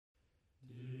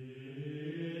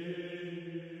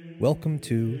Welcome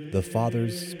to The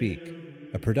Fathers Speak,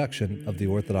 a production of the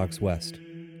Orthodox West.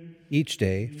 Each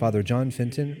day, Father John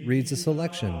Fenton reads a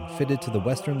selection fitted to the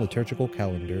Western liturgical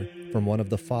calendar from one of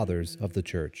the Fathers of the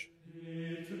Church.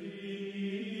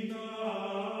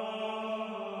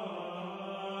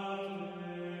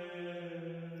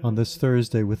 On this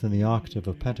Thursday within the octave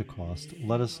of Pentecost,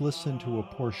 let us listen to a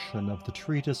portion of the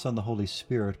Treatise on the Holy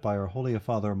Spirit by our Holy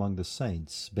Father among the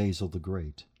Saints, Basil the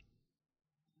Great.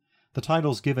 The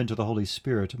titles given to the Holy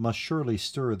Spirit must surely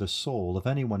stir the soul of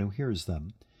anyone who hears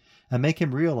them, and make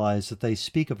him realize that they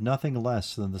speak of nothing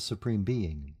less than the Supreme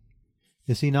Being.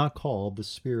 Is he not called the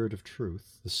Spirit of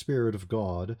Truth, the Spirit of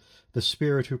God, the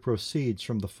Spirit who proceeds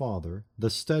from the Father, the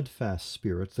steadfast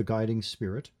Spirit, the guiding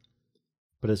Spirit?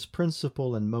 But his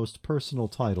principal and most personal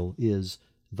title is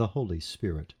the Holy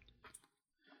Spirit.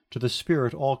 To the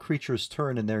Spirit all creatures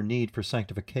turn in their need for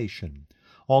sanctification.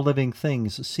 All living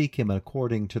things seek him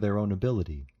according to their own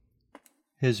ability.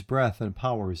 His breath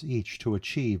empowers each to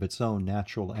achieve its own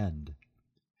natural end.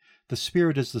 The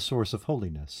Spirit is the source of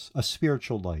holiness, a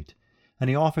spiritual light, and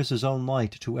he offers his own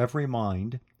light to every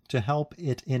mind to help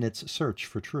it in its search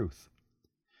for truth.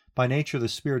 By nature the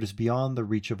Spirit is beyond the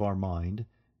reach of our mind,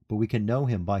 but we can know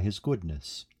him by his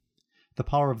goodness. The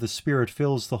power of the Spirit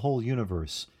fills the whole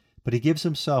universe, but he gives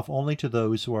himself only to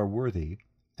those who are worthy,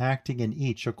 acting in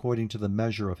each according to the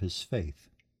measure of his faith.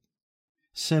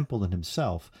 Simple in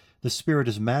himself, the Spirit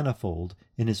is manifold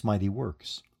in his mighty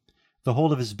works. The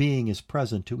whole of his being is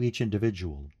present to each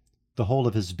individual. The whole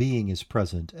of his being is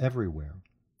present everywhere.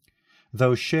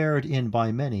 Though shared in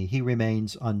by many, he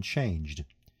remains unchanged.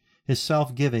 His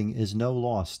self-giving is no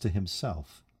loss to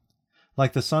himself.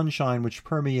 Like the sunshine which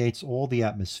permeates all the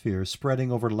atmosphere,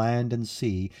 spreading over land and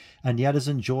sea, and yet is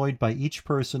enjoyed by each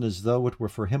person as though it were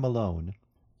for him alone,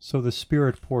 so the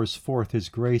Spirit pours forth his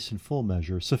grace in full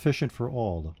measure, sufficient for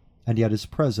all, and yet is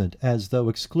present as though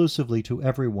exclusively to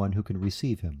everyone who can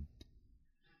receive him.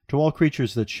 To all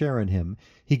creatures that share in him,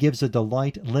 he gives a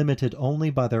delight limited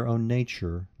only by their own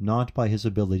nature, not by his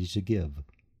ability to give.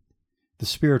 The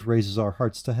Spirit raises our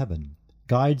hearts to heaven,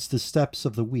 guides the steps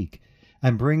of the weak,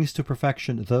 and brings to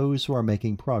perfection those who are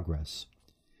making progress.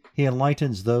 He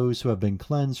enlightens those who have been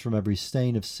cleansed from every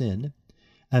stain of sin,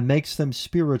 and makes them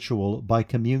spiritual by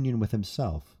communion with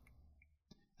himself.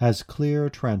 As clear,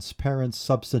 transparent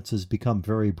substances become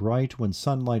very bright when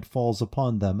sunlight falls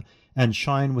upon them and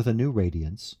shine with a new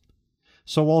radiance,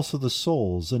 so also the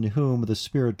souls in whom the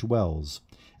Spirit dwells,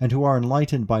 and who are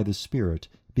enlightened by the Spirit,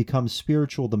 become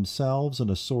spiritual themselves and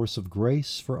a source of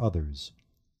grace for others.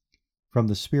 From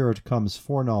the Spirit comes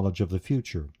foreknowledge of the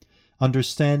future,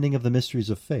 understanding of the mysteries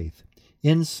of faith,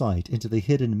 insight into the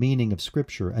hidden meaning of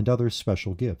Scripture, and other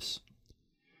special gifts.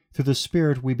 Through the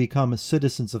Spirit we become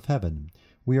citizens of heaven.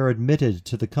 We are admitted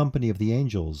to the company of the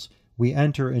angels. We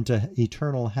enter into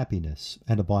eternal happiness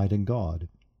and abide in God.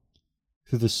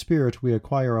 Through the Spirit we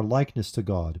acquire a likeness to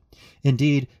God.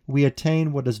 Indeed, we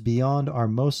attain what is beyond our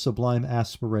most sublime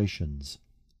aspirations.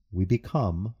 We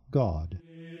become God.